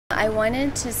I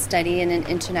wanted to study in an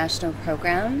international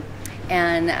program,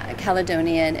 and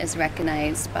Caledonian is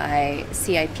recognized by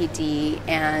CIPD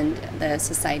and the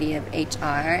Society of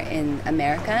HR in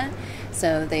America.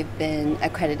 So they've been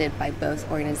accredited by both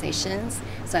organizations.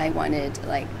 So I wanted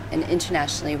like an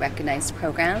internationally recognized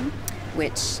program,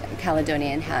 which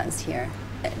Caledonian has here.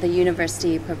 The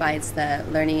university provides the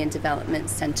Learning and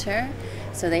Development Center.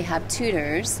 So they have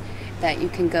tutors that you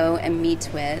can go and meet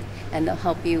with, and they'll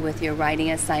help you with your writing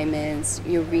assignments,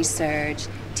 your research,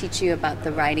 teach you about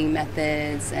the writing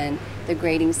methods and the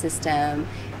grading system.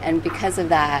 And because of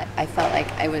that, I felt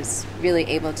like I was really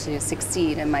able to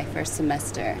succeed in my first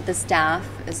semester. The staff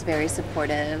is very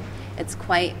supportive. It's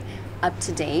quite up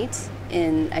to date,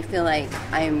 and I feel like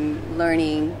I'm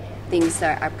learning things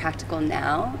that are practical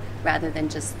now rather than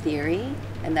just theory,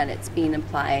 and that it's being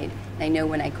applied. And I know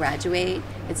when I graduate,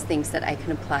 it's things that I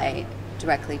can apply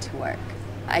directly to work.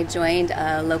 I joined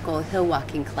a local hill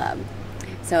walking club.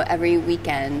 So every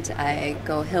weekend I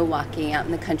go hill walking out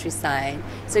in the countryside.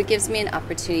 So it gives me an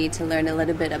opportunity to learn a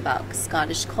little bit about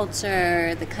Scottish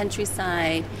culture, the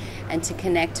countryside, and to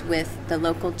connect with the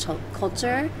local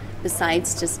culture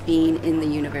besides just being in the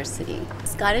university.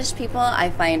 Scottish people I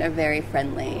find are very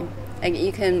friendly. Like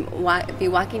you can be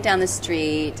walking down the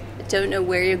street, don't know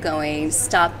where you're going,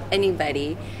 stop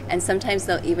anybody, and sometimes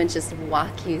they'll even just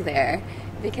walk you there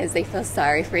because they feel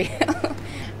sorry for you.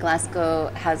 Glasgow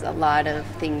has a lot of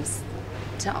things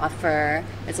to offer.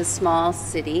 It's a small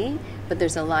city, but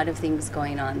there's a lot of things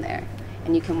going on there,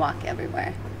 and you can walk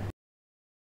everywhere.